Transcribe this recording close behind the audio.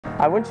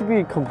I want you to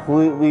be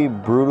completely,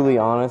 brutally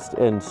honest,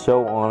 and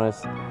so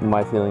honest,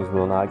 my feelings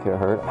will not get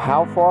hurt.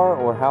 How far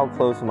or how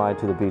close am I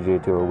to the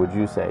PGA Tour, would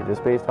you say,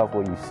 just based off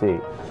what you see?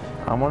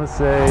 I'm gonna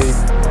say...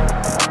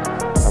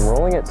 I'm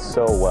rolling it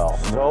so well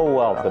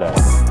today.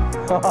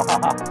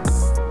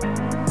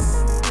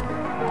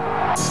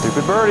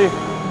 Stupid birdie.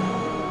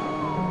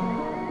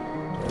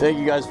 Thank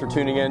you guys for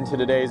tuning in to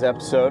today's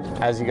episode.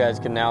 As you guys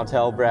can now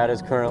tell, Brad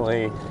is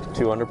currently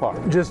 2 under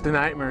par. Just a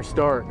nightmare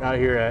start out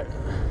here at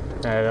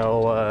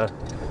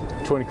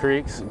Twin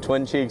Creeks.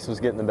 Twin Cheeks was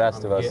getting the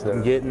best of us.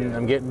 I'm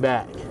getting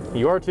back.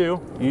 You are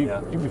too.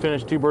 You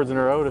finished 2 birds in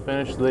a row to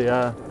finish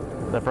the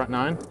front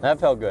 9. That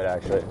felt good,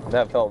 actually.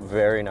 That felt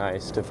very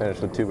nice to finish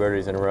with 2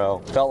 birdies in a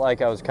row. Felt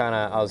like I was kind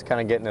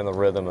of getting in the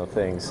rhythm of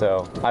things.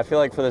 So I feel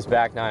like for this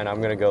back 9,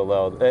 I'm gonna go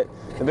low. The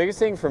biggest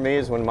thing for me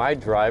is when my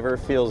driver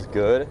feels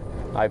good,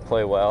 I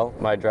play well.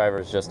 My driver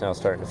is just now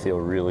starting to feel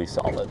really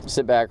solid.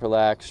 Sit back,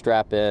 relax,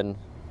 strap in,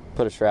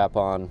 put a strap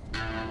on,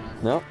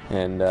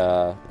 and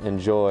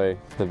enjoy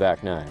the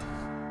back 9.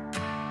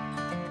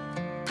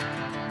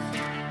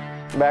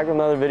 Back with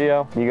another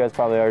video. You guys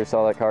probably already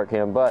saw that cart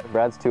cam, but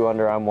Brad's 2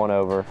 under, I'm 1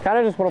 over. Kind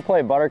of just want to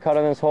play buttercut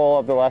on this hole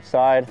up the left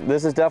side.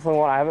 This is definitely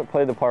one, I haven't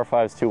played the par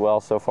 5s too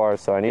well so far,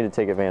 so I need to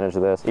take advantage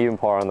of this. Even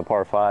par on the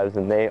par 5s,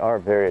 and they are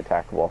very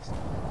attackable.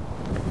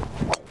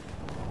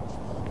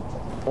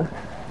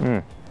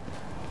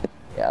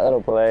 Yeah,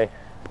 that'll play.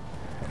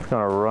 It's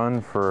gonna run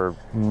for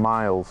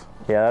miles.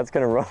 Yeah, that's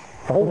gonna run.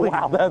 Oh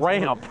wow, that's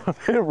ramp.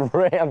 It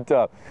ramped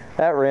up.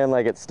 That ran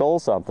like it stole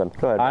something.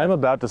 Go ahead. I'm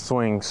about to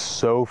swing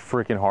so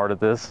freaking hard at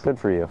this. Good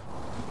for you.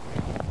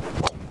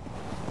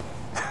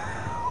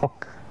 Oh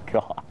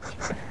God.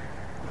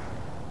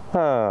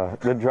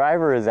 The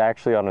driver is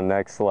actually on the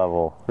next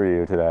level for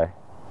you today.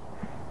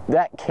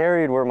 That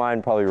carried where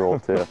mine probably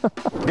rolled too.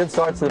 Good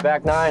start to the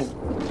back 9.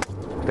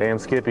 Damn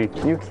Skippy.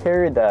 You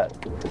carried that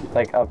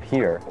like up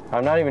here.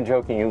 I'm not even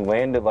joking, you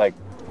landed like,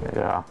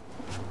 yeah,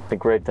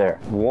 like right there.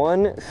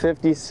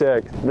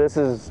 156. This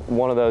is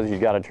one of those you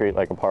gotta treat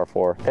like a par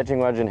 4. Pitching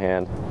wedge in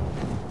hand.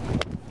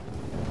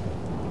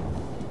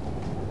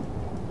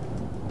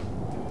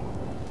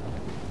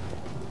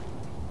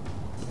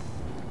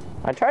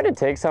 I tried to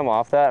take some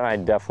off that and I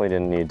definitely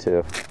didn't need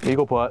to.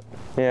 Eagle putt.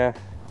 Yeah,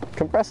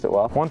 compressed it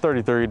well.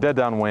 133, dead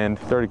downwind,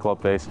 30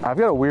 club face. I've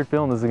got a weird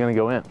feeling this is gonna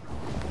go in.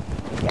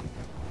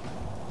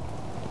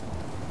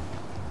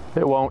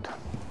 It won't.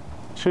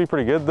 Should be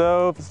pretty good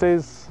though if it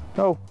stays.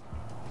 Oh,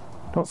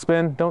 don't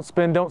spin, don't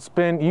spin, don't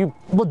spin. You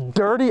look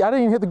dirty. I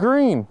didn't even hit the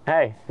green.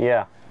 Hey,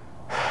 yeah.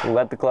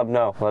 Let the club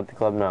know. Let the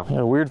club know. I had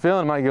a weird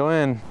feeling it might go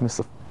in. Miss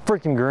the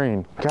freaking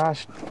green.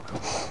 Gosh.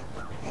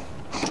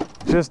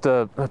 Just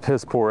a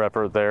piss poor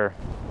effort there.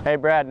 Hey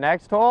Brad,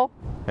 next hole?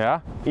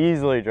 Yeah?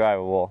 Easily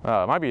drivable.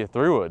 It might be a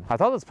 3-wood. I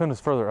thought this pin was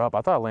further up.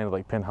 I thought I landed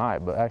like pin high,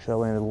 but actually I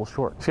landed a little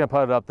short. Just gonna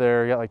put it up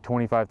there. Got like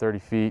 25, 30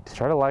 feet.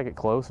 Try to like it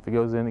close. If it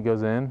goes in, it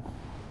goes in.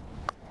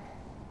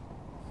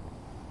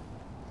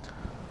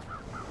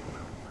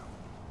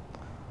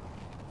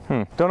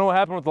 Don't know what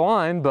happened with the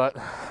line, but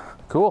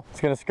cool.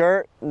 It's gonna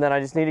skirt, and then I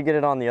just need to get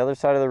it on the other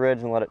side of the ridge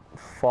and let it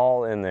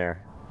fall in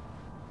there.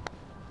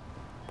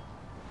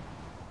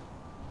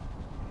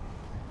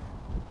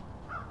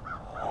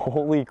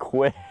 Holy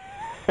quick.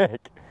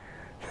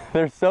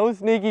 They're so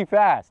sneaky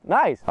fast.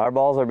 Nice. Our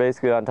balls are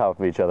basically on top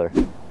of each other.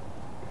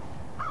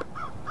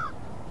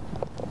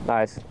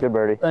 Nice, good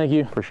birdie. Thank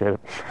you, appreciate it.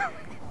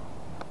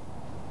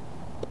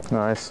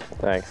 Nice.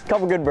 Thanks.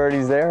 Couple good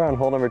birdies there on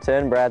hole number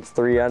 10. Brad's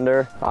 3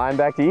 under. I'm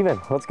back to even.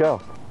 Let's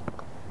go.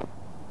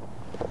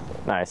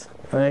 Nice.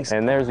 Thanks.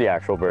 And there's the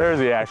actual bird. There's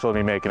the actual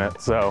me making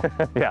it. So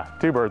yeah,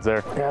 2 birds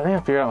there. Yeah, I think I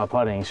figured out my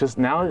putting. It's just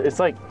now it's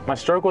like my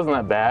stroke wasn't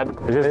that bad.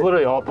 It's just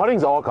literally all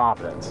putting's all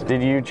confidence.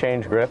 Did you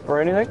change grip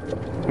or anything?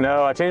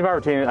 No, I changed my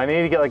routine. I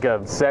needed to get like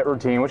a set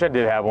routine, which I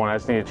did have one. I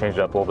just need to change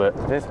it up a little bit.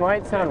 This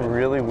might sound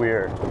really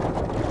weird,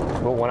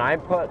 but when I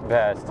putt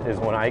best is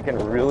when I can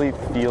really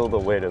feel the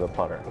weight of the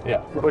putter.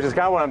 Yeah, which is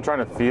kind of what I'm trying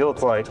to feel.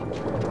 It's like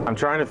I'm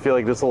trying to feel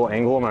like this little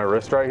angle in my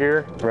wrist right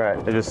here. Right.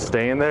 It's just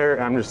staying there.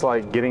 And I'm just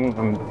like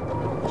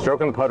I'm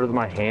stroking the putter with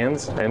my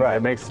hands, and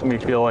it makes me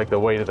feel like the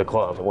weight of the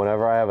club.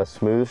 Whenever I have a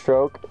smooth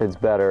stroke, it's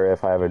better.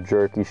 If I have a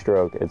jerky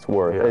stroke, it's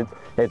worse.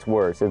 Yeah. It's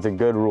worse. It's a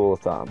good rule of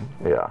thumb.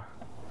 Yeah.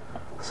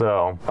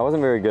 So I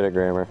wasn't very good at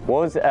grammar.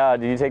 What was?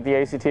 Did you take the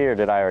ACT or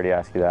did I already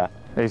ask you that?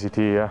 ACT,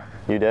 yeah.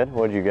 You did?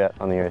 What did you get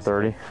on the ACT?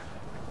 30.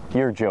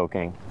 You're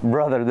joking,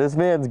 brother. This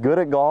man's good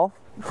at golf,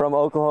 from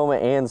Oklahoma,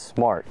 and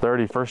smart.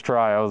 30, first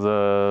try. I was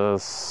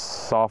a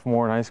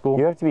sophomore in high school.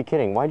 You have to be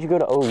kidding. Why'd you go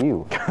to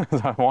OU?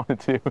 Because I wanted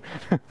to.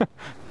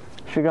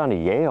 Should've gone to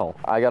Yale.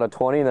 I got a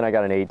 20, and then I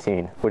got an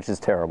 18, which is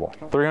terrible.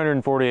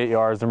 348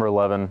 yards, number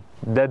 11.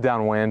 Dead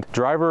downwind.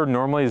 Driver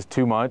normally is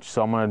too much,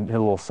 so I'm gonna hit a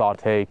little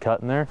saute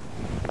cut in there.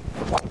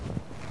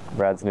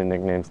 Brad's new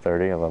nickname's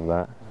 30. I love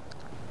that.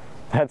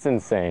 That's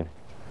insane.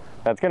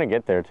 That's gonna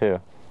get there too,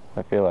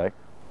 I feel like.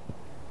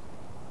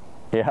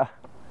 Yeah,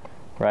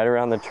 right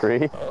around the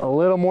tree. A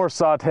little more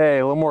saute,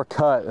 a little more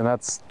cut, and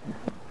that's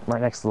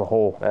right next to the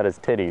hole. That is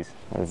titties.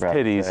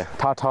 Titties.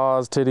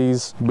 Tatas,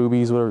 titties,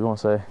 boobies, whatever you want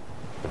to say.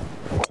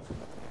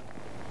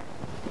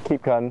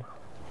 Keep cutting.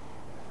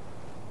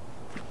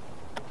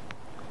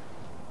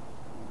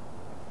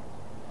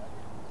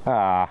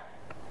 Ah.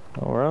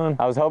 Oh, really?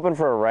 I was hoping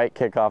for a right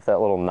kick off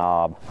that little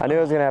knob. I knew I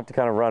was gonna have to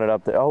kind of run it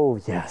up there. Oh,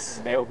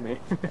 yes. Nailed me.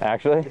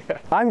 Actually? Yeah.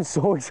 I'm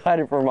so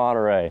excited for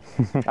Monterey.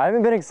 I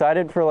haven't been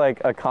excited for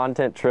like a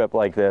content trip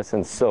like this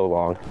in so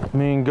long.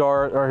 Me and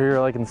Gart are here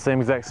like in the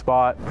same exact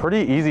spot.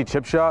 Pretty easy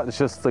chip shot. It's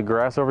just the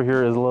grass over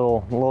here is a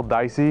little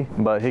dicey,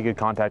 but he could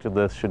contact with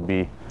this, should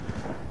be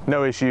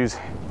no issues.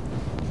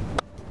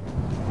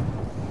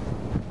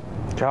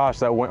 Gosh,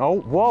 that went,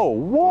 oh, whoa,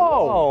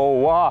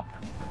 whoa. Oh,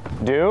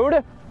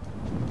 dude.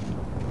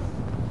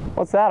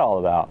 What's that all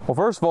about? Well,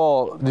 first of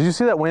all, did you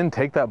see that wind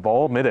take that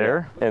ball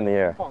midair? In the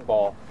air.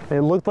 Ball.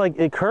 It looked like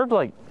it curved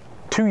like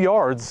 2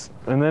 yards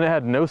and then it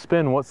had no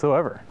spin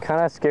whatsoever. Kind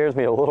of scares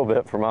me a little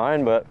bit for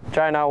mine, but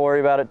try not to worry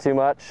about it too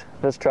much.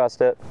 Just trust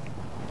it.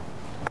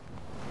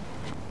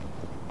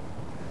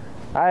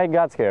 I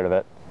got scared of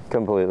it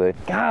completely.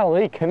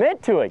 Golly,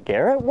 commit to it,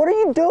 Garrett. What are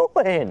you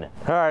doing?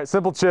 All right,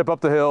 simple chip up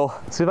the hill.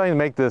 See if I can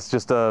make this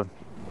just a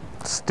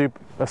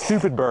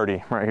stupid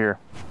birdie right here.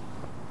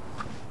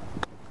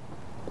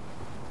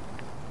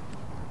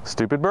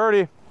 Stupid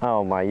birdie.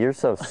 Oh my, you're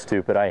so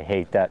stupid. I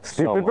hate that so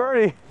Stupid much.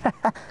 birdie.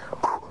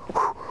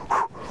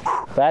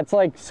 That's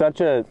like such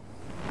a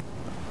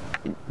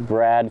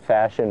Brad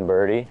fashion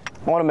birdie.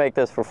 I want to make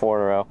this for 4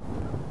 in a row.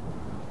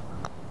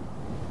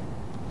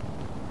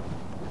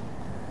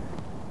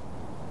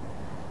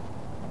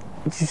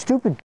 You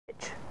stupid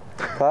bitch.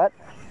 Cut.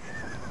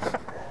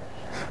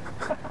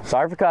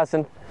 Sorry for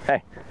cussing.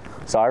 Hey,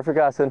 sorry for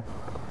cussing.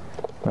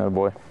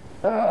 Attaboy.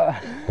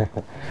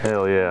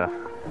 Hell yeah.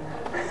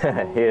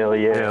 Hell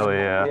yeah. Hell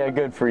yeah. Yeah,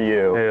 good for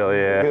you. Hell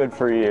yeah. Good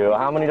for you.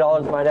 How many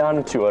dollars am I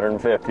down?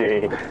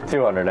 250.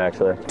 200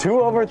 actually.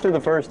 2 over through the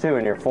first 2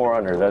 and you're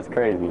 400. That's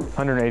crazy.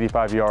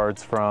 185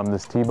 yards from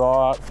this tee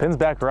ball. Pin's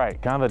back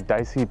right. Kind of a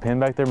dicey pin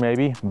back there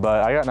maybe,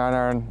 but I got 9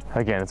 iron.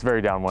 Again, it's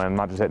very downwind. I'm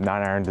not just hitting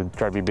 9 iron to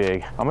try to be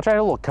big. I'm gonna try to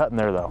hit a little cut in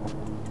there though.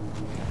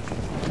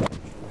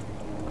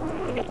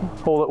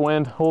 Hold it,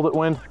 wind. Hold it,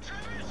 wind.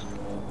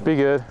 Be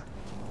good.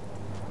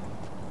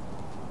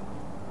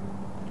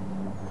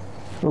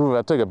 Ooh,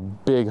 that took a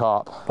big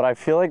hop. But I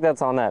feel like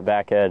that's on that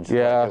back edge.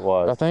 Yeah, like it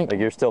was. I think.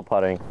 Like you're still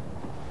putting.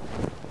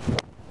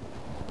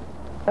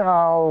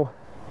 Oh,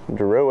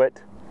 drew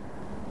it.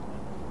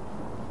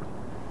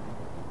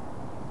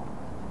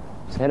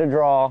 Just hit a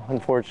draw,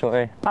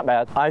 unfortunately. Not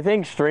bad. I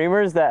think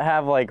streamers that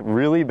have like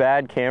really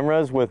bad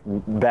cameras with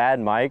bad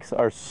mics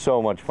are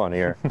so much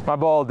funnier. My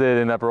ball did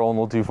end up rolling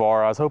a little too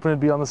far. I was hoping it'd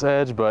be on this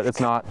edge, but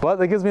it's not. But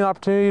that gives me an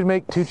opportunity to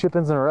make 2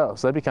 chip-ins in a row,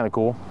 so that'd be kind of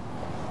cool.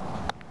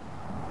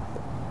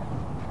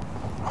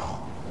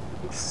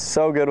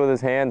 So good with his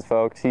hands,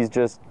 folks. He's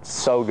just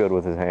so good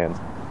with his hands.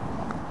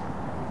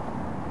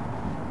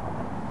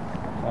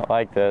 I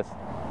like this.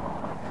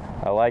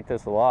 I like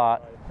this a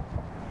lot.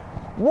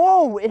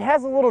 Whoa, it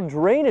has a little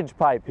drainage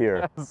pipe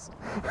here. Yes.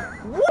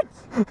 What?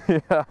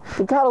 Yeah.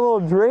 It got a little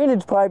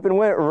drainage pipe and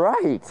went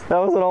right. That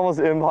was an almost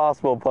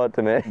impossible putt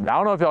to make. I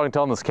don't know if y'all can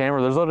tell on this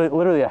camera, there's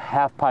literally a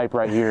half pipe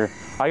right here.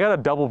 I got a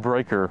double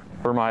breaker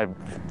for my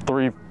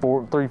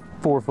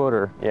 3-4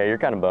 footer. Yeah, you're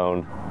kind of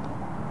boned.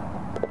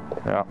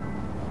 Yeah.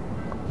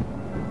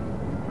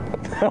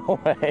 No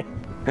way.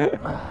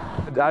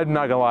 I'm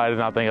not gonna lie, I did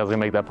not think I was gonna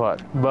make that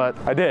putt, but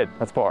I did.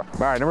 That's par. All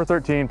right, number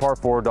 13, par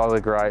 4,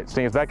 dogleg right.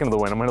 Stingers back into the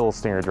wind. I'm gonna hit a little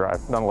stinger drive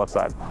down the left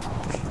side.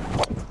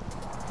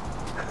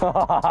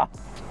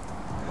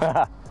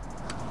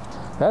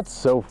 That's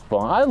so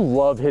fun. I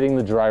love hitting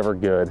the driver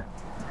good.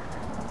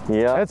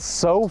 Yeah. That's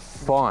so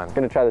fun. I'm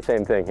gonna try the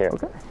same thing here.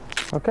 Okay.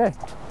 Okay.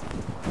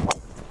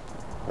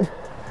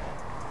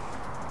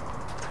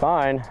 It's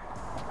fine.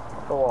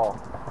 The wall.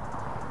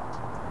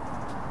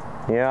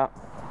 Yeah.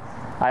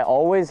 I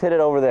always hit it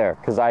over there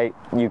because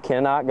you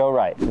cannot go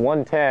right.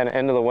 110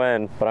 into the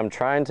wind, but I'm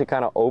trying to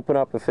kind of open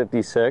up a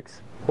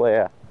 56. Well,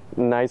 yeah,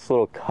 nice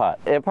little cut.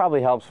 It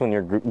probably helps when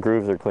your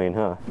grooves are clean,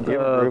 huh? Do you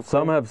have a groove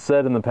some cleaner? have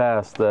said in the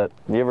past that.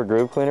 Do you have a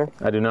groove cleaner?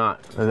 I do not.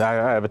 I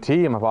have a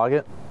tee in my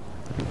pocket.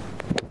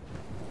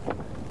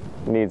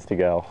 Needs to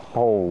go.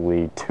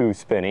 Holy, too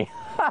spinny.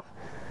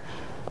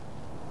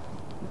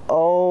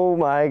 Oh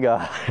my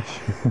gosh.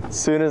 As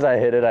soon as I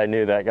hit it, I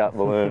knew that got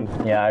ballooned.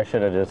 Yeah, I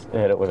should have just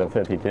hit it with a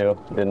 52.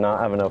 Did not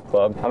have enough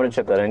club. I'm gonna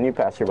chip that in. You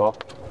pass your ball.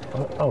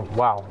 Oh,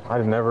 wow. I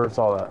never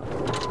saw that.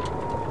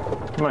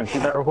 You mind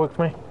shoot that real quick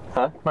for me?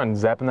 Huh? Mind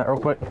zapping that real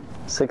quick?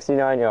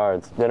 69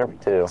 yards. Dinner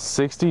for 2.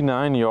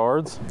 69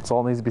 yards. That's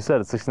all that needs to be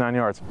said. It's 69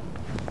 yards.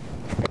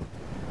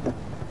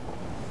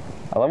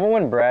 I love it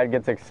when Brad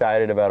gets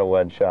excited about a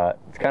wedge shot.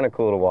 It's kind of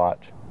cool to watch.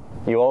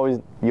 You always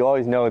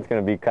know it's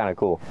going to be kind of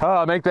cool.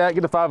 Oh, make that,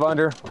 get to 5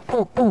 under.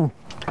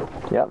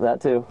 Yep,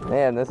 that too.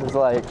 Man, this is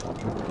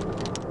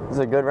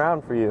a good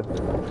round for you.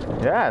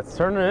 Yeah, it's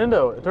turning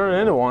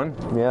into one.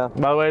 Yeah.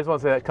 By the way, I just want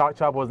to say that cock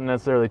chop wasn't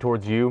necessarily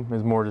towards you. It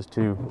was more just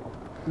to,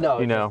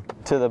 you know.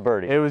 To the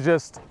birdie. It was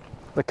just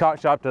the cock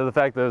chop to the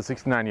fact that it was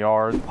 69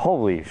 yards.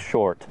 Holy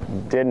short.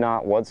 Did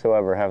not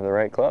whatsoever have the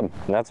right club.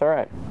 And that's all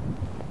right.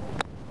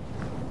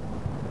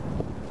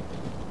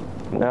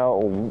 No,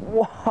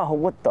 wow,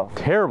 what the?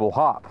 Terrible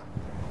hop.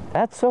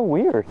 That's so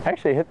weird. I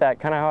actually hit that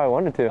kind of how I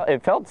wanted to.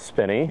 It felt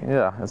spinny.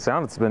 Yeah, it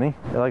sounded spinny.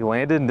 It like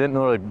landed and didn't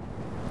really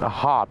a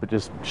hop, it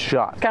just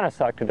shot. Kind of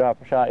sucked to drop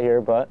a shot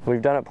here, but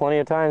we've done it plenty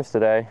of times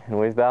today and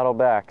we've battled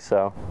back,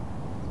 so.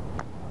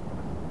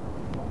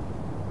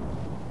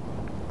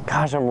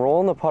 Gosh, I'm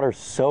rolling the putter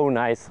so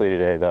nicely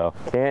today though.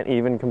 Can't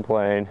even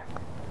complain.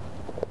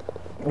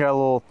 Got a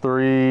little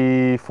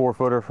 3-4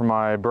 footer for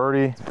my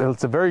birdie.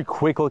 It's a very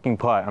quick looking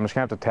putt. I'm just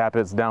gonna have to tap it.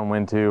 It's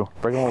downwind too.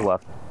 Break a little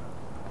left.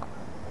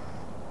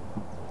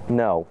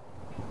 No.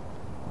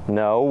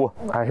 No.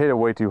 I hit it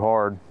way too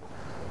hard.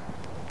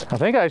 I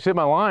think I hit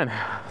my line.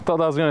 I thought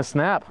that was gonna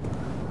snap.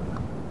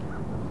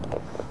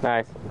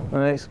 Nice.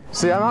 Nice.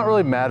 See, I'm not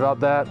really mad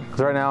about that because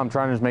right now I'm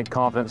trying to just make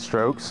confident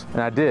strokes,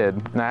 and I did.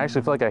 And I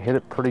actually feel like I hit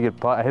a pretty good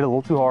putt. I hit it a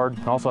little too hard.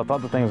 And also, I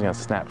thought the thing was gonna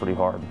snap pretty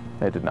hard.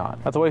 It did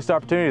not. That's a wasted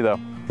opportunity though.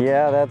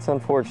 Yeah, that's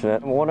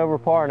unfortunate. 1 over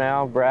par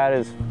now. Brad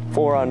is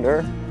 4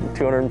 under,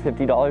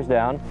 $250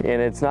 down,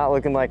 and it's not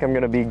looking like I'm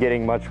gonna be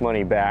getting much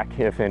money back,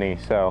 if any.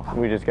 So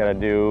we just gotta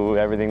do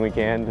everything we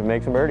can to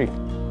make some birdies.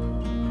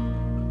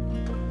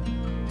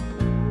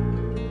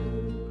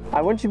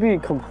 I want you to be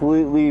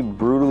completely,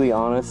 brutally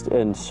honest,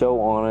 and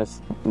so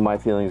honest, my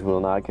feelings will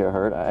not get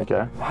hurt.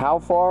 Okay. How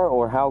far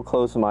or how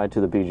close am I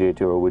to the PGA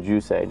Tour, would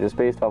you say, just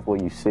based off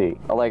what you see?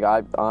 Like,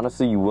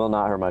 honestly, you will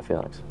not hurt my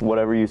feelings,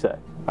 whatever you say.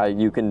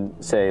 You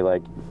can say,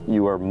 like,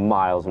 you are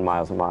miles and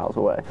miles and miles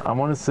away. I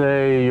want to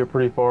say you're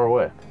pretty far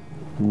away.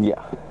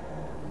 Yeah.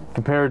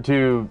 Compared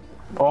to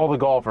all the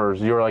golfers,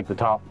 you're like the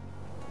top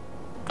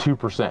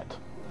 2%.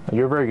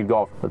 You're a very good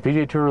golfer. The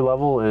PGA Tour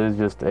level is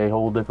just a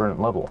whole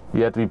different level.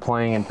 You have to be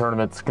playing in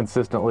tournaments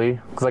consistently.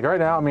 Because like right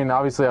now, I mean,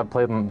 obviously I've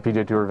played in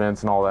PGA Tour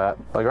events and all that.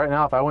 Like right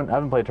now, I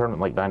haven't played a tournament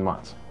in like 9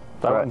 months.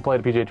 If I went and played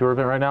a PGA Tour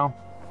event right now,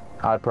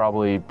 I'd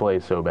probably play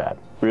so bad.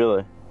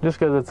 Really? Just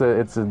because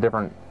it's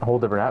a whole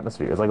different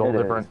atmosphere. It's like a whole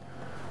different,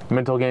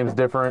 mental game's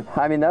different.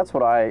 I mean, that's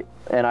what I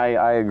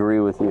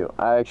agree with you.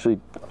 I actually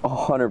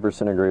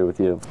 100% agree with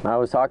you. I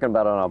was talking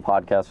about it on a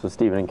podcast with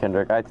Steven and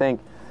Kendrick. I think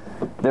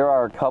there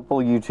are a couple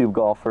YouTube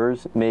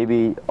golfers,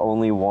 maybe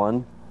only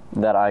one,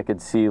 that I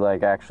could see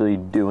like actually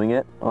doing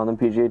it on the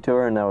PGA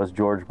Tour, and that was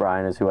George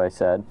Bryan is who I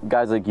said.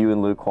 Guys like you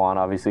and Luke Kwan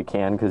obviously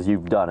can because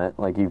you've done it,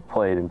 like you've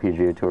played in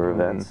PGA Tour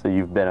events, so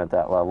you've been at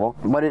that level.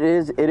 But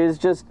it's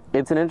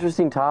an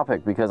interesting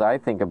topic because I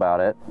think about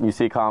it. You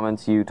see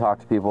comments, you talk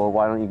to people,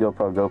 why don't you go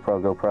pro, go pro,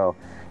 go pro?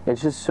 It's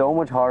just so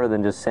much harder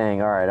than just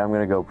saying, all right, I'm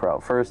going to go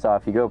pro. First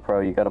off, you go pro,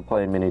 you got to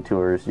play in mini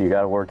tours, you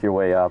got to work your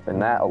way up, and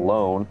that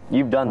alone,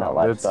 you've done that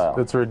lifestyle.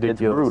 It's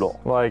ridiculous. It's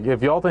brutal. Like,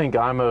 if y'all think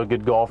I'm a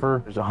good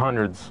golfer, there's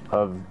hundreds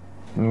of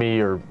me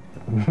or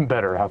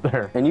better out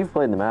there. And you've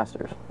played in the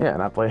Masters. Yeah,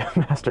 and I played in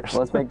the Masters.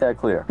 Let's make that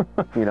clear.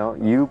 You know,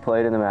 you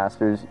played in the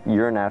Masters,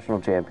 you're a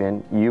national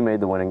champion, you made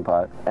the winning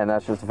putt, and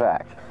that's just a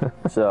fact.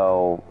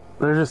 So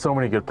there's just so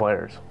many good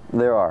players.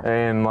 There are.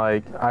 And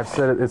like I've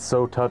said, it's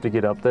so tough to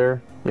get up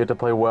there. You have to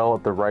play well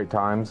at the right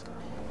times.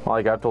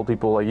 Like I've told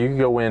people, like you can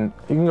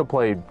go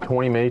play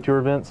 20 mini tour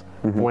events,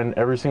 win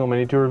every single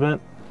mini tour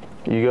event.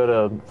 You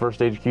go to first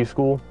stage Q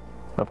school,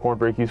 up Corn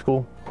Ferry Q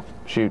school,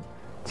 shoot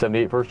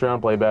 78 first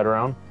round, play a bad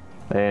round,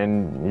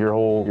 and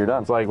you're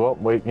done. It's like, well,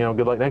 wait, you know,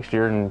 good luck next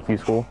year in Q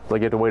school. It's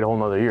like you have to wait a whole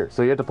nother year.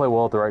 So you have to play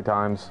well at the right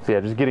times. So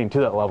yeah, just getting to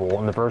that level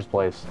in the first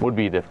place would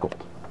be difficult.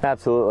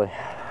 Absolutely.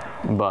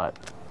 But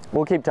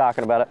we'll keep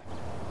talking about it.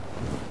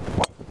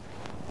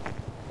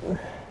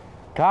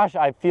 Gosh,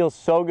 I feel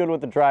so good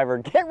with the driver.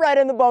 Get right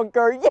in the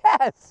bunker,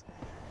 yes!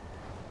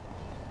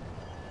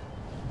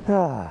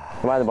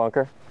 Am I in the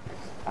bunker?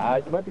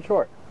 You might be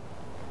short.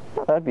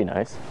 Oh, that'd be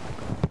nice.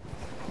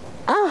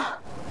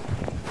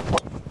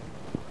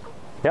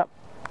 Yep.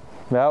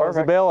 that was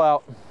a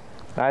bailout.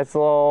 Nice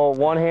little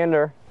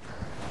one-hander.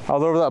 I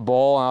was over that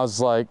ball and I was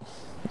like,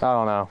 I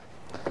don't know.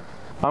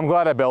 I'm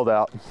glad I bailed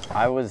out.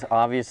 I was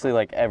obviously,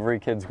 like every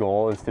kid's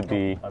goal is to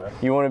be,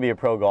 you want to be a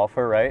pro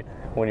golfer, right?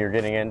 When you're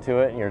getting into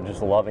it and you're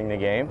just loving the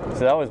game. So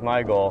that was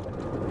my goal.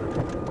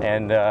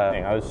 And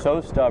I was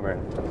so stubborn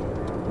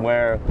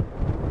where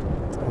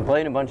I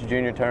played in a bunch of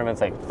junior tournaments,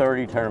 like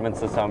 30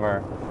 tournaments this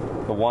summer,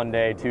 the 1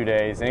 day, 2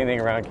 days,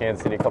 anything around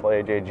Kansas City, a couple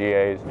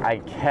AJGAs. I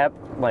kept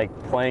like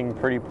playing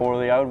pretty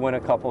poorly. I would win a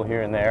couple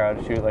here and there.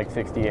 I'd shoot like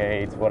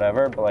 68s,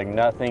 whatever, but like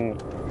nothing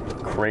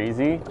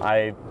crazy.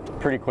 I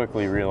pretty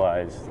quickly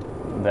realized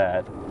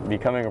that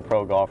becoming a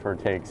pro golfer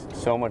takes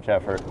so much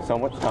effort, so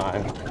much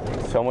time,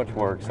 so much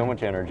work, so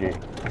much energy.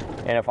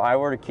 And if I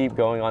were to keep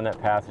going on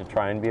that path to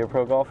try and be a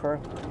pro golfer,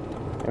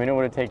 I mean, it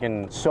would have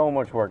taken so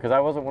much work because I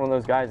wasn't one of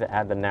those guys that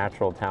had the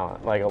natural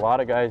talent. Like a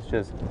lot of guys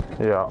just,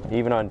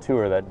 even on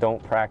tour, that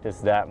don't practice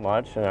that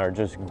much and are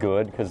just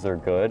good because they're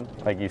good.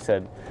 Like you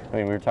said, I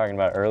mean, we were talking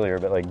about it earlier,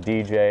 but like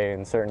DJ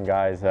and certain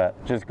guys that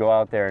just go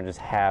out there and just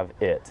have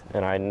it.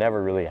 And I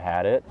never really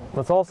had it.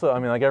 It's also, I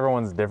mean, like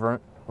everyone's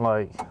different.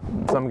 Like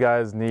some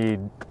guys need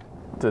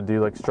to do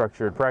like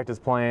structured practice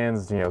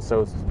plans, you know,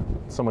 so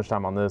much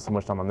time on this, so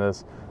much time on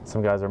this.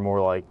 Some guys are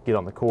more like get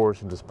on the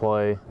course and just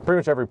play. Pretty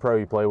much every pro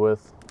you play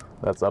with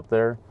that's up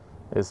there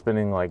is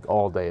spending like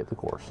all day at the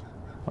course.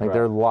 Like Right.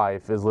 their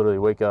life is literally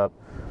wake up,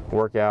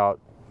 work out,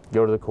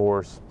 go to the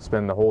course,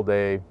 spend the whole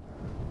day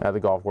at the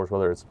golf course,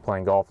 whether it's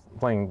playing golf,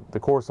 playing the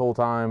course the whole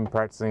time,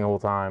 practicing the whole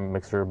time,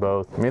 mixture of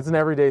both. I mean, it's an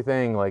everyday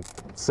thing, like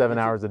 7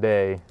 hours a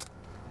day.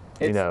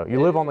 You know,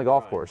 you live on the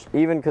golf course.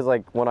 Even because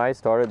like when I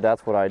started,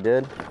 that's what I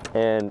did.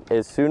 And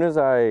as soon as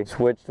I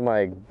switched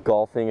my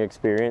golfing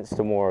experience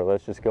to more,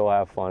 let's just go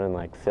have fun and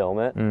like film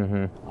it,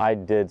 I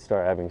did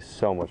start having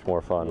so much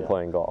more fun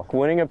playing golf.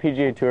 Winning a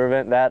PGA Tour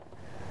event,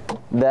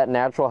 that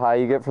natural high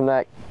you get from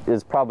that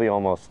is probably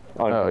almost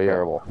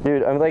uncomparable.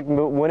 Dude, I'm like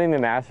winning the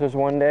Masters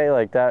one day,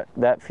 like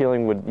that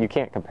feeling you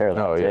can't compare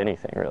that to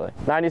anything really.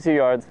 92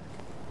 yards,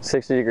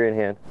 60 degree in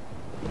hand.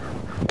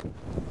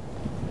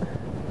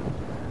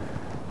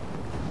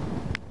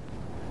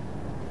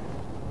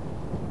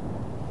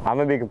 I'm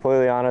gonna be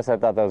completely honest, I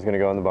thought that was gonna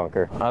go in the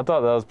bunker. I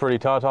thought that was pretty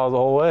tatas the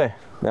whole way.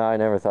 No, I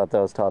never thought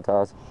that was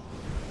tatas.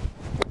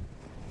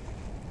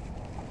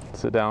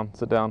 Sit down,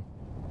 sit down.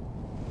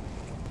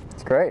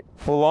 It's great. A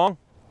little long?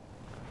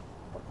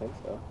 I think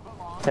so.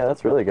 Yeah,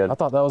 that's really good. I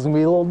thought that was gonna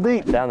be a little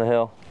deep. Down the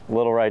hill, a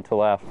little right to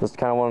left. Just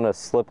kind of wanted to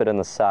slip it in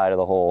the side of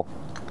the hole.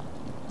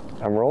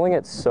 I'm rolling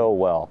it so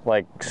well,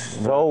 like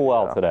so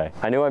well today.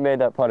 I knew I made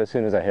that putt as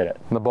soon as I hit it.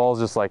 The ball's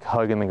just like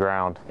hugging the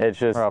ground. It's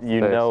just,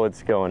 you know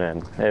it's going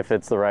in. If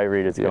it's the right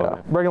read, it's going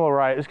in. Breaking a little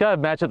right. Just gotta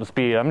match up the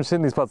speed. I'm just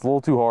hitting these putts a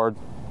little too hard.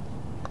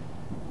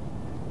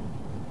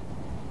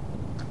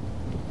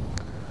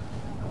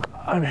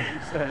 I mean,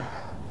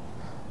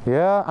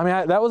 yeah, I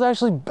mean, that was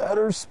actually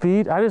better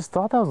speed. I just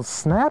thought that was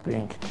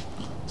snapping.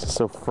 It's just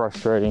so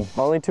frustrating.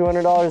 Only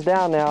 $200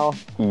 down now.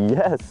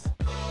 Yes.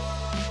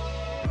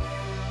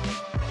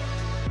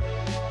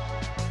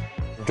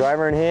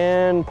 Driver in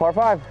hand, par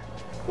 5.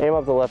 Aim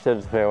up the left edge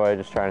of the fairway,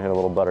 just try and hit a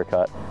little butter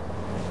cut.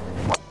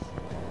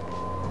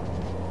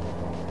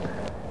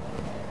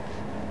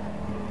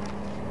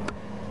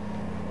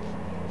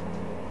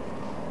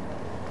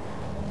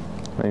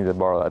 I need to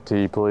borrow that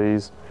tee,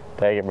 please.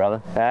 Take it,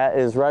 brother. That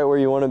is right where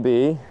you want to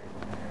be.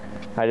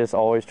 I just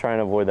always try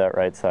and avoid that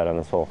right side on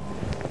this hole.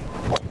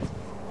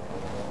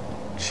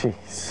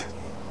 Jeez.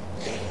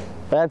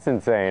 That's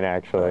insane,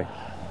 actually.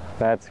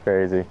 That's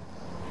crazy.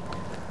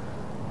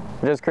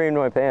 Just creamed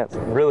my pants.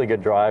 Really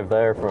good drive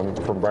there from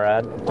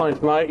Brad.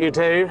 Punch might you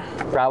too?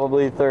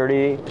 Probably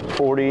 30,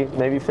 40,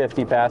 maybe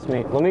 50 past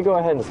me. Let me go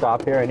ahead and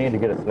stop here. I need to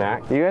get a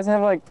snack. Do you guys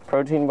have like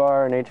protein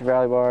bar or Nature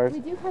Valley bars? We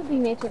do have the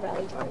Nature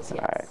Valley bars,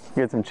 yes. All right,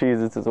 get some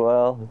Cheez-Its as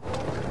well.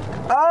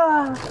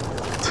 Ah!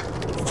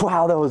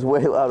 Wow, that was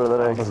way louder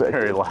than I expected.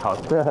 Very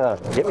loud.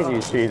 Give me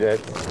these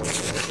Cheez-Its.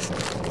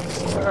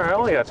 All right, I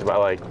only got you by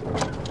like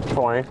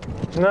 20.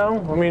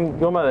 No, I mean,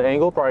 going by the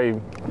angle,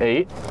 probably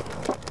 8.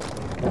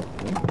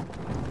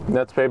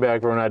 That's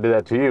payback for when I did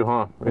that to you,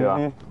 huh?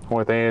 Yeah.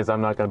 Only thing is,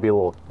 I'm not going to be a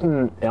little,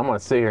 I'm going to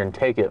sit here and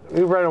take it.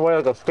 You ran away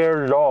like a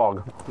scared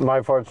dog. My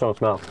farts don't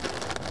smell.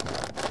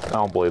 I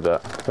don't believe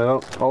that. No,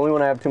 only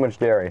when I have too much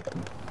dairy.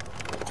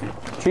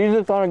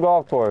 Cheez-Its on a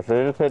golf course,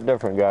 they just hit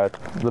different, guys.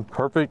 The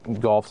perfect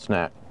golf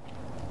snack.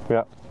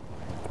 Yeah.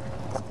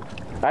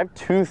 I have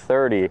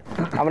 230.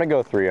 I'm going to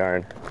go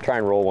 3-iron. Try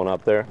and roll one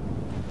up there.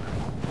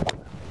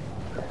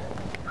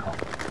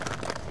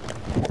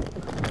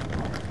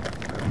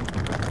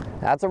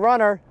 That's a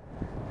runner.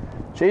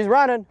 She's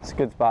running. It's a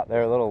good spot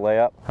there, a little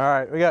layup. All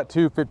right, we got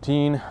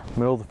 215,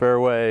 middle of the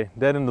fairway,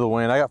 dead into the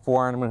wind. I got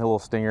 4-iron, I'm gonna hit a little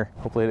stinger.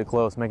 Hopefully hit it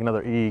close, make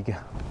another eag.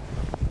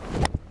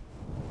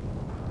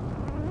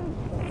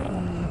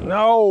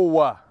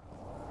 No!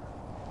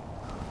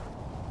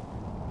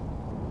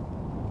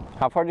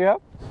 How far do you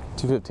have?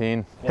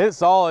 215. Hit it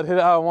solid, hit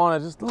it how I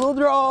want it, just a little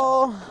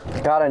draw.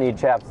 God, I need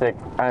chapstick.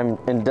 I'm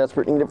in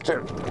desperate need of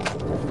chip.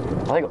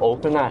 I like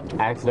opened that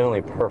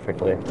accidentally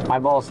perfectly. My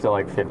ball's still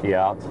like 50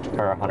 outs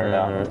or 100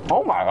 out.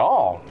 Oh my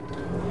God.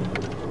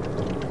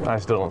 I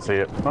still don't see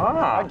it.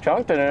 I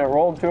chunked it and it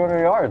rolled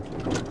 200 yards.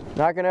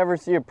 Not gonna ever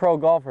see a pro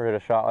golfer hit a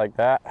shot like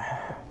that.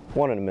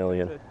 1 in a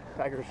million.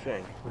 Tiger's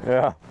shank.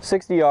 Yeah.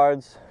 60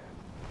 yards,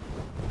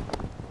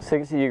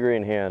 60 degree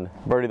in hand.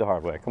 Birdie the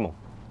hard way, come on.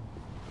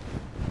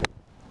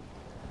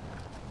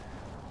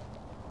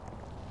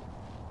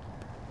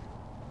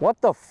 What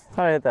the f?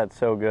 I hit that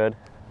so good.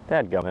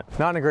 Dadgummit.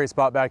 Not in a great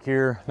spot back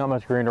here. Not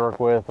much green to work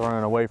with.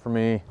 Running away from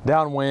me.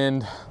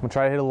 Downwind. I'm gonna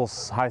try to hit a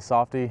little high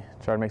softy.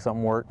 Try to make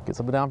something work. Get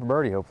something down for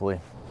birdie, hopefully.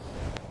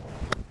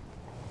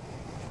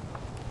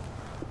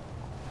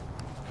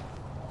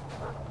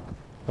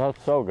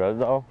 That's so good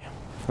though.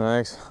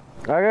 Thanks.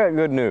 I got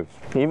good news.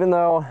 Even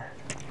though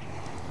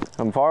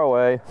I'm far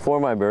away for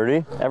my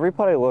birdie, every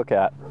putt I look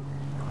at,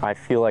 I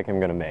feel like I'm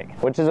gonna make,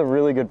 which is a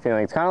really good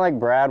feeling. It's kind of like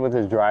Brad with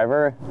his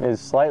driver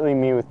is slightly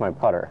me with my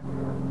putter.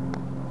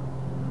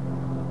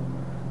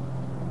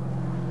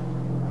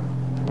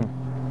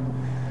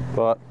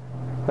 But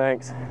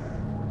thanks.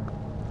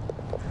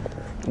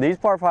 These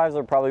par 5s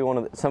are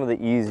probably some of the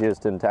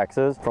easiest in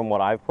Texas from what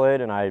I've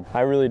played, and I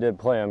really did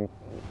play them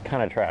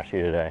kind of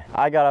trashy today.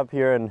 I got up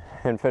here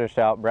and finished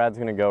out. Brad's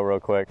gonna go real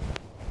quick.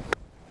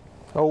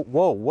 Oh,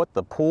 whoa, what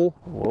the pool?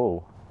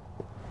 Whoa.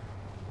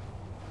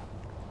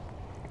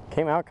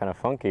 Came out kind of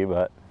funky,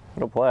 but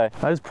it'll play.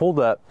 I just pulled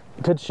that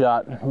pitch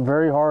shot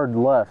very hard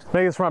left.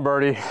 Make this for my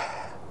birdie.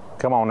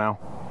 Come on now.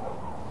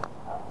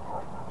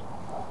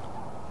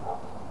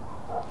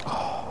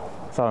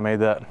 Thought I made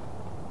that.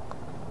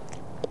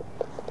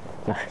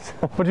 Nice.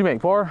 What'd you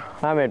make, par?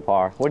 I made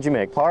par. What'd you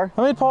make, par?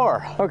 I made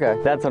par. Okay,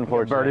 that's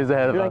unfortunate. Birdie's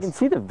ahead of Dude, us. I can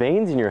see the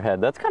veins in your head.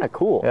 That's kind of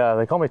cool. Yeah,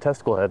 they call me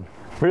testicle head.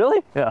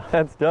 Really? Yeah.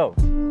 That's dope.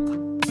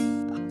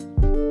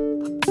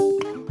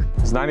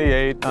 It's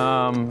 98.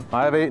 I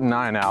have 8 and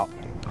 9 out.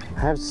 I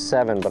have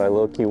 7, but I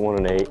low-key 1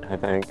 and 8, I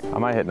think. I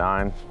might hit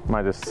 9.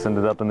 Might just send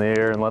it up in the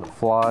air and let it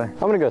fly. I'm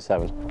gonna go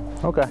 7.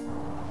 Okay.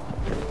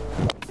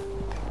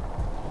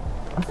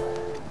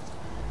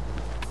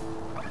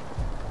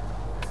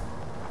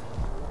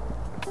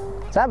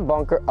 Is that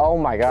bunker? Oh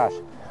my gosh.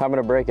 I'm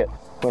gonna break it.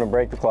 I'm gonna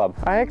break the club.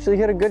 I actually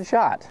hit a good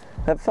shot.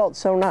 That felt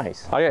so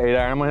nice. I got 8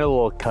 iron. I'm gonna hit a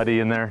little cutty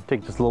in there.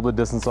 Take just a little bit of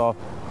distance off.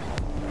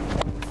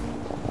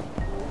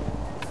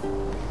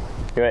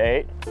 You at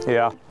 8?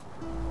 Yeah.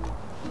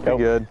 Go.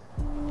 Good.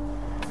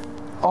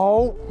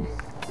 Oh.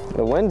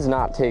 The wind's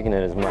not taking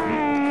it as much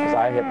as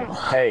I hit.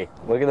 Hey,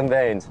 look at them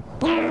veins.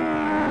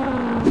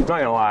 I'm not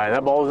gonna lie,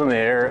 that ball was in the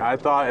air. I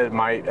thought it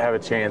might have a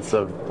chance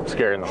of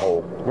scaring the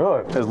hole.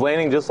 Really? It was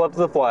landing just left of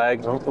the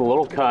flag, a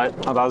little cut.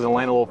 I thought I was gonna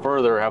land a little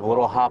further, have a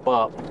little hop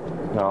up.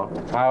 No,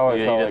 I always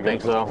You thought didn't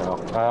think so? No,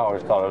 I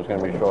always thought it was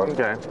gonna be short.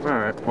 Okay, all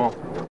right, well,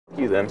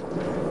 you then.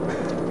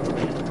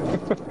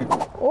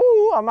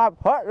 Ooh, I might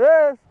putt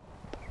this.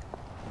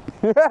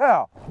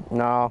 Yeah.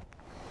 No.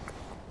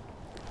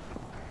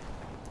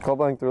 Club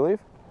length relief,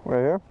 right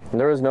here.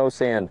 There is no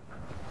sand.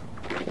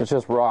 It's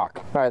just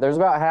rock. All right, there's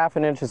about ½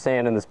 an inch of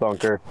sand in this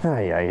bunker.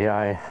 Ay, ay,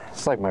 ay.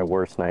 It's like my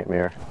worst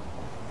nightmare.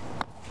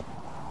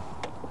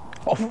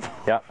 Oh.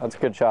 Yeah, that's a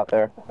good shot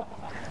there.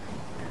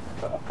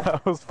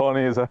 That was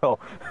funny as hell.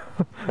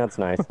 That's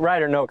nice.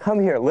 Ryder, no, come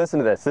here. Listen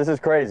to this. This is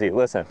crazy.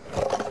 Listen.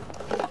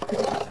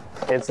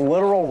 It's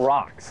literal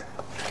rocks.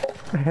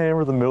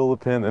 Hammer the middle of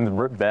the pin and then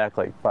rip back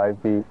like 5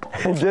 feet.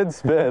 It did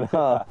spin,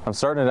 huh? I'm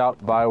starting it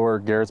out by where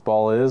Garrett's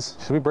ball is.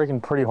 Should be breaking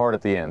pretty hard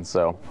at the end,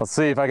 so let's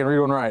see if I can read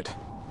one right.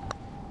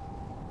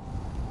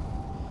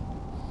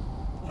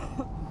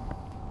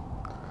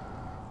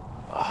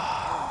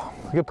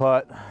 Good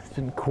putt.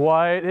 Didn't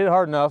quite hit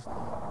hard enough.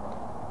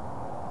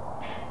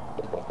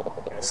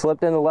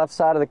 Slipped in the left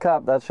side of the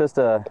cup. That's just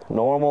a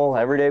normal,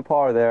 everyday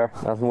par there.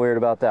 Nothing weird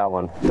about that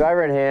one.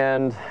 Driver in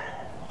hand.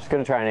 Just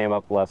gonna try and aim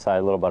up the left side,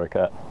 a little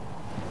buttercut.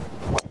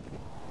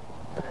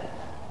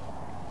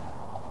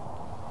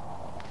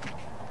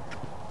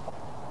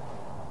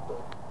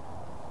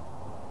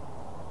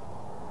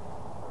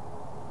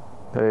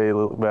 Hey,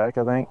 look back,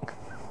 I think.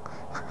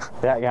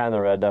 That guy in the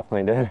red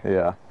definitely did.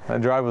 Yeah,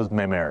 that drive was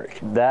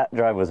mimeric. That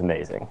drive was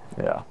amazing.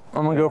 Yeah.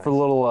 I'm gonna go for a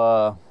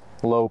little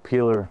low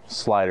peeler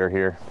slider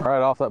here. Right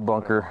off that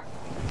bunker.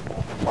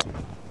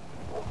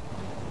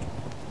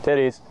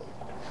 Titties,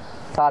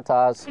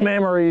 tatas,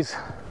 Memories.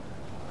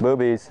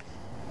 boobies,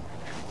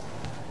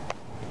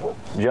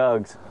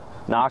 jugs,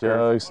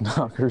 knockers. Jugs,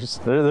 knockers.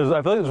 I feel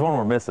like there's one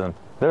we're missing.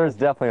 There's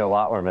definitely a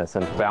lot we're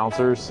missing.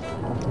 Bouncers.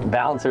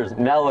 Bouncers,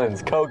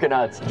 melons,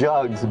 coconuts,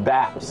 jugs,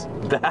 baps.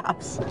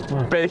 Baps.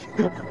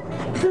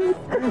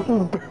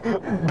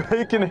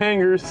 Bacon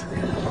hangers.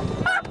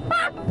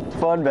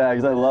 Fun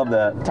bags, I love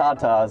that.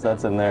 Tatas,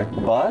 that's in there.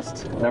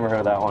 Bust? Never heard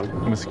of that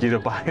one. Mosquito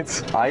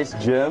bites. Ice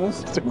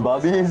gyms,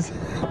 bubbies,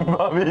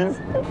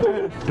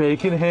 bubbies.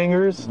 Bacon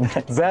hangers.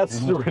 That's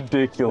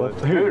ridiculous.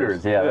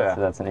 Hooters, yeah.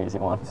 That's an easy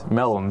one.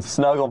 Melons.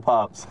 Snuggle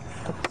pops.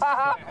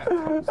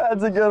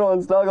 That's a good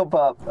one, snuggle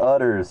pop.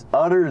 Udders,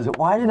 udders.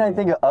 Why did I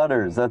think of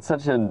udders? That's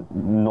such a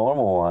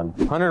normal one.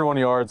 101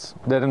 yards,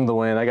 dead into the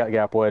wind. I got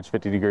gap wedge,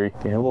 50 degree.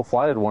 Yeah, a little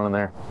flighted one in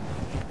there.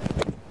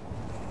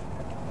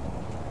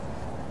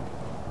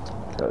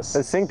 It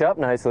synced up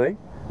nicely.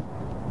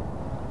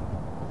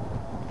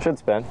 Should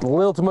spin. A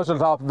little too much on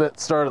top of it.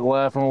 Started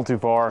left, a little too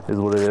far. Is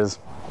what it is.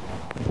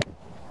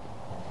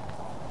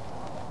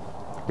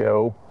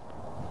 Go.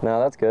 No,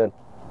 that's good.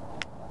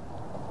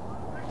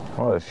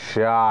 What a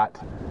shot.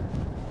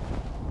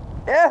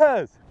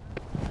 Yes!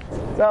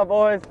 What's up,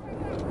 boys?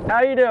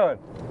 How you doing?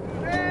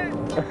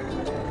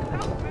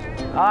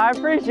 I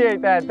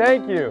appreciate that.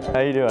 Thank you.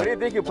 How you doing? What do you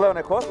think you play on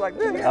a course like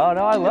this? Oh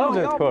no, I love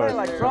this don't course. play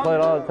like I Trump. play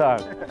it all the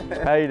time.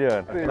 How you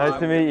doing? Nice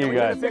to meet you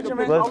guys. picture,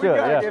 man? Let's Oh, we do it.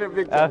 gotta Yeah, get a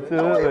picture.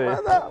 absolutely.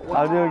 Oh, yeah,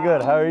 I'm doing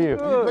good. How are you?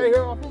 You play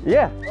here often?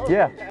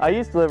 Yeah. I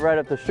used to live right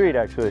up the street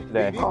actually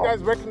today. These guys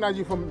recognize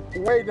you from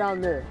way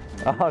down there.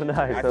 Oh, nice.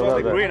 I I saw love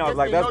the that. green, I was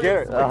like, that's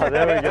Garrett. Oh,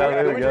 there we go.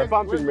 There we go.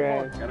 Bumping,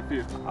 man.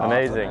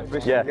 Amazing.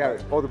 Yeah.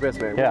 Garrett, all the best,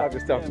 man. We Yeah. love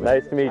your stuff, man.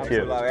 Nice to meet you.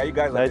 Absolutely. You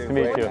guys are Nice doing to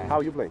meet great. you.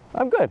 How you play?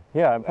 I'm good.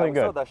 Yeah, I'm playing we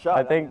saw good. that shot,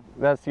 I think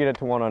that's to get it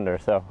to 1 under.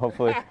 So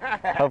hopefully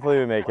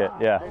we make it.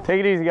 Yeah.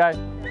 Take it easy, guys.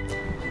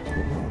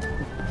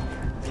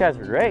 These guys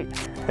are great.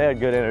 They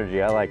had good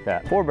energy. I like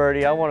that. For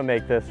birdie, I want to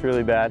make this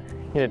really bad.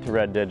 Get it to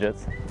red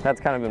digits. That's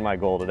kind of been my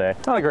goal today.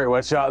 Not a great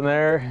wet shot in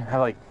there. Had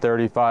like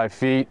 35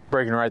 feet,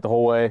 breaking right the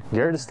whole way.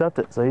 Garrett just stuffed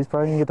it, so he's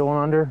probably gonna get the 1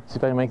 under. See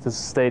if I can make this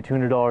stay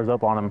 $200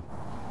 up on him.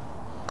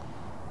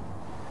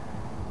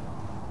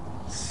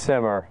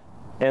 simmer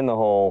in the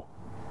hole.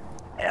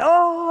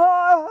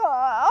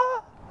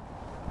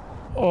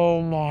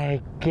 Oh my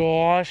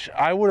gosh!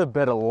 I would have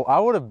bet all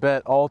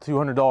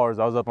 $200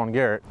 I was up on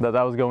Garrett that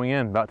was going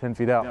in about 10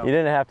 feet out. You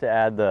didn't have to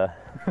add the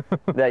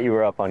that you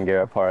were up on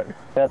Garrett part.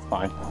 That's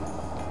fine.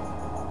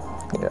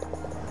 Yeah.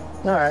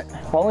 All right,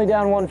 only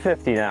down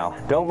 150 now.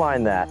 Don't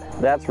mind that.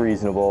 That's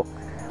reasonable.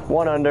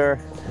 1 under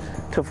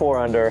to 4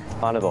 under,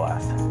 onto the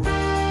last.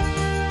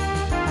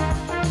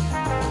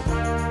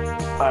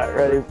 All right,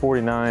 ready?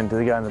 49 to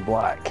the guy in the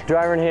black.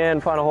 Driver in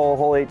hand, final hole,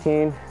 hole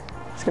 18.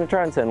 Just gonna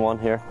try and send one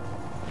here.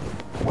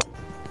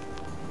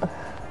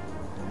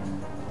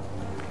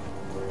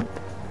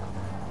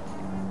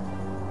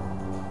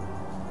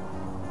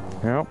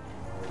 Yep.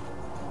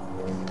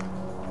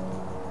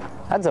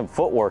 Had some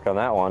footwork on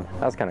that one.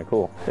 That's kind of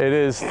cool. It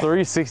is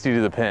 360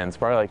 to the pin. It's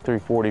probably like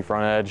 340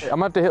 front edge. I'm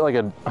gonna have to hit like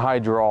a high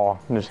draw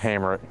and just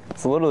hammer it.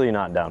 It's literally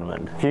not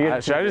downwind.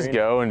 Should I just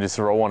go and just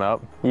roll one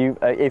up?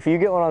 If you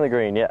get one on the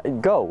green, yeah,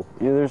 go.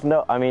 There's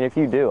no, I mean, if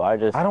you do, I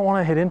don't want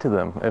to hit into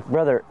them.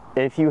 Brother,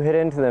 if you hit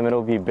into them,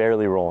 it'll be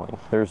barely rolling.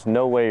 There's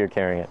no way you're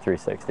carrying it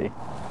 360.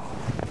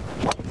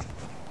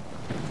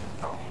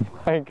 Oh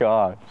my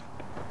gosh.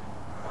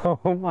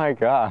 Oh my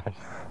gosh.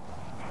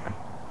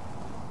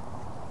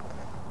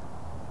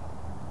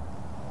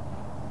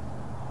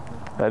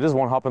 I just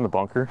one hop in the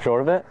bunker.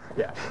 Short of it?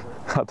 Yeah.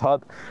 I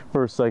thought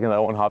for a second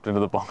that one hopped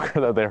into the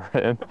bunker that they were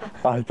in.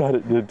 I thought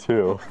it did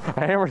too.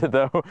 I hammered it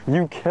though.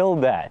 You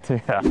killed that.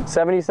 Yeah.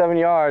 77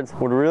 yards.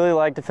 Would really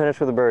like to finish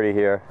with a birdie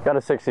here. Got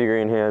a 60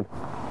 degree in hand.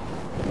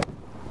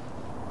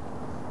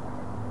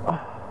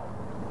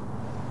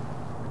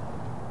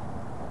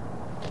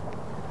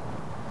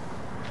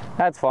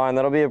 That's fine.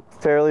 That'll be a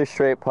fairly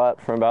straight putt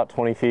from about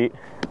 20 feet.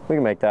 We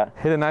can make that.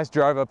 Hit a nice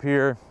drive up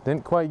here.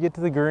 Didn't quite get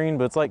to the green,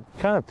 but it's like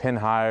kind of pin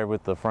high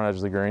with the front edge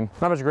of the green.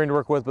 Not much green to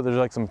work with, but there's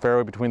like some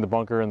fairway between the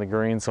bunker and the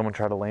green. Someone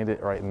tried to land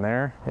it right in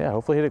there. Yeah,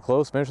 hopefully hit it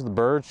close, finish with the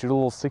bird, shoot a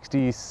little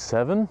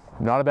 67.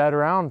 Not a bad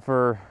round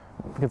for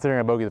considering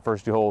I bogeyed the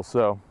first 2 holes.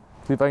 So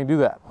see if I can do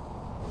that.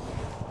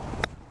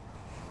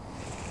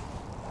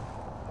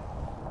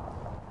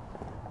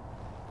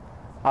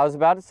 I was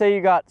about to say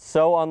you got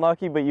so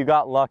unlucky, but you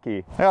got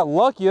lucky. I got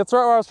lucky. That's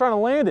right where I was trying to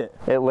land it.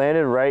 It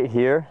landed right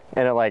here,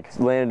 and it like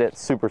landed it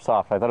super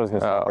soft. I thought it was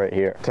gonna stop right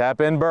here. Tap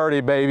in birdie,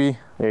 baby.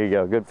 There you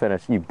go. Good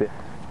finish. You bit.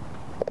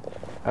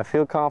 I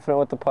feel confident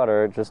with the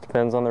putter. It just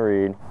depends on the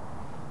read.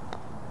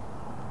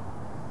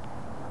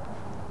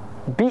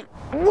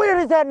 Where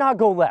does that not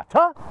go left,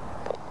 huh?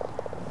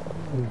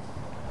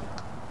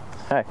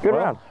 Hey, good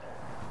round.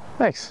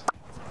 Thanks.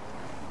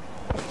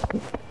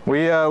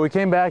 We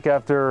came back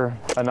after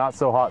a not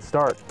so hot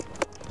start.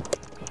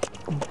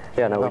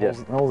 Yeah, no, we did.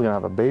 I was gonna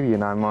have a baby in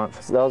 9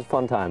 months. That was a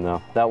fun time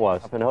though. That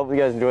was. And hopefully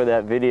you guys enjoyed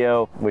that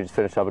video. We just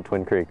finished up at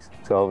Twin Creeks.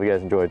 So I hope you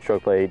guys enjoyed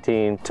Stroke Play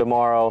 18.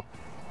 Tomorrow,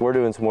 we're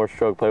doing some more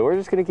stroke play. We're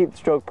just gonna keep the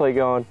stroke play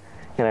going.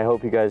 And I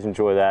hope you guys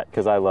enjoy that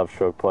because I love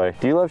stroke play.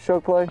 Do you love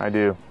stroke play? I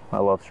do. I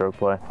love stroke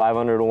play. 5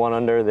 under to 1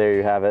 under. There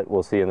you have it.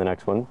 We'll see you in the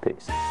next one.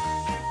 Peace.